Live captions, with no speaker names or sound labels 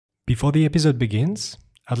Before the episode begins,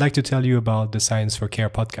 I'd like to tell you about the Science for Care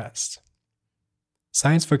podcast.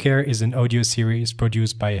 Science for Care is an audio series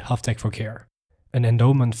produced by Health Tech for Care, an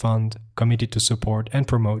endowment fund committed to support and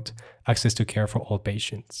promote access to care for all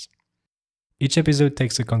patients. Each episode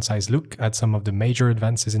takes a concise look at some of the major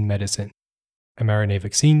advances in medicine: mRNA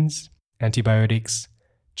vaccines, antibiotics,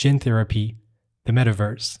 gene therapy, the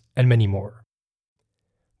metaverse, and many more.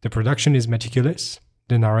 The production is meticulous,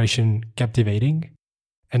 the narration captivating,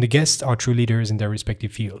 and the guests are true leaders in their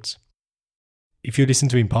respective fields. If you listen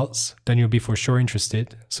to Impulse, then you'll be for sure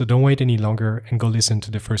interested, so don't wait any longer and go listen to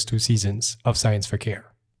the first 2 seasons of Science for Care.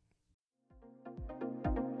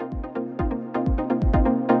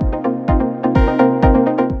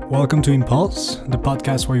 Welcome to Impulse, the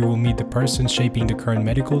podcast where you will meet the person shaping the current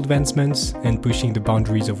medical advancements and pushing the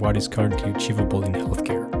boundaries of what is currently achievable in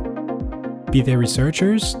healthcare. Be they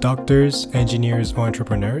researchers, doctors, engineers, or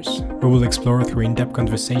entrepreneurs, we will explore through in-depth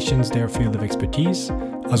conversations their field of expertise,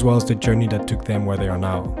 as well as the journey that took them where they are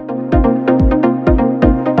now.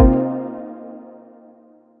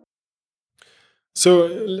 So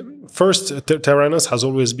first, Theranos has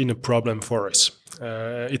always been a problem for us.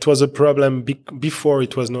 It was a problem before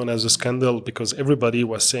it was known as a scandal, because everybody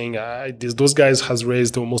was saying, those guys has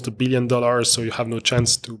raised almost $1 billion, so you have no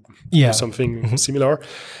chance to do something similar.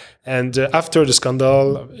 And after the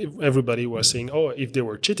scandal, everybody was saying, if they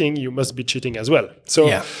were cheating, you must be cheating as well.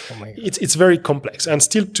 So it's very complex. And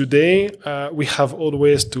still today, we have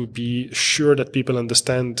always to be sure that people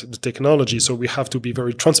understand the technology. So we have to be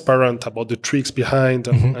very transparent about the tricks behind,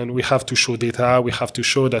 and we have to show data. We have to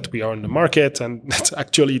show that we are in the market and that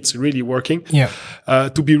actually it's really working,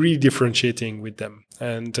 to be really differentiating with them.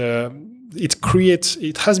 And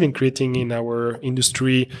it has been creating in our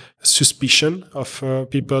industry suspicion of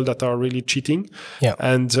people that are really cheating,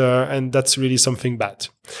 and that's really something bad.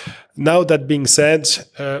 Now, that being said,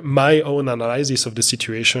 my own analysis of the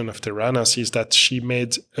situation of Theranos is that she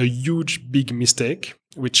made a huge, big mistake,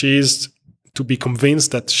 which is to be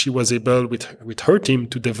convinced that she was able, with her team,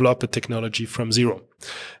 to develop a technology from zero.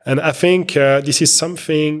 And I think this is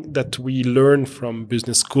something that we learn from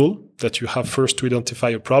business school, that you have first to identify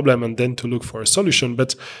a problem and then to look for a solution.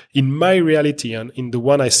 But in my reality, and in the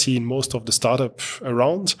one I see in most of the startups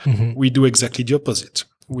around, we do exactly the opposite.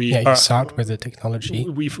 You start with the technology.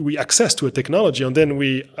 We access to a technology, and then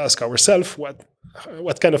we ask ourselves,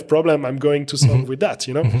 what kind of problem I'm going to solve with that,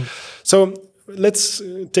 So let's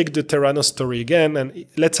take the Theranos story again, and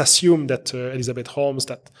let's assume that Elizabeth Holmes,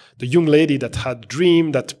 that the young lady that had a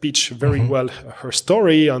dream, that pitched very well her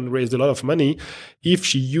story and raised a lot of money, if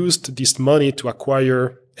she used this money to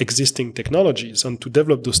acquire existing technologies and to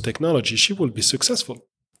develop those technologies, she will be successful,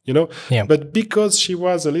 But because she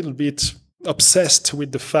was a little bit obsessed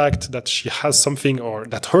with the fact that she has something, or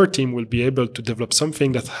that her team will be able to develop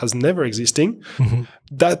something that has never existed,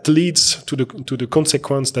 that leads to the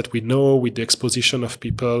consequence that we know, with the exposition of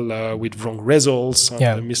people with wrong results, and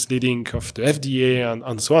the misleading of the FDA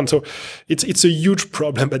and so on. So it's a huge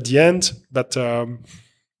problem at the end, but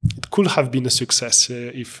it could have been a success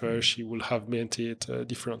if she would have made it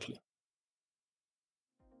differently.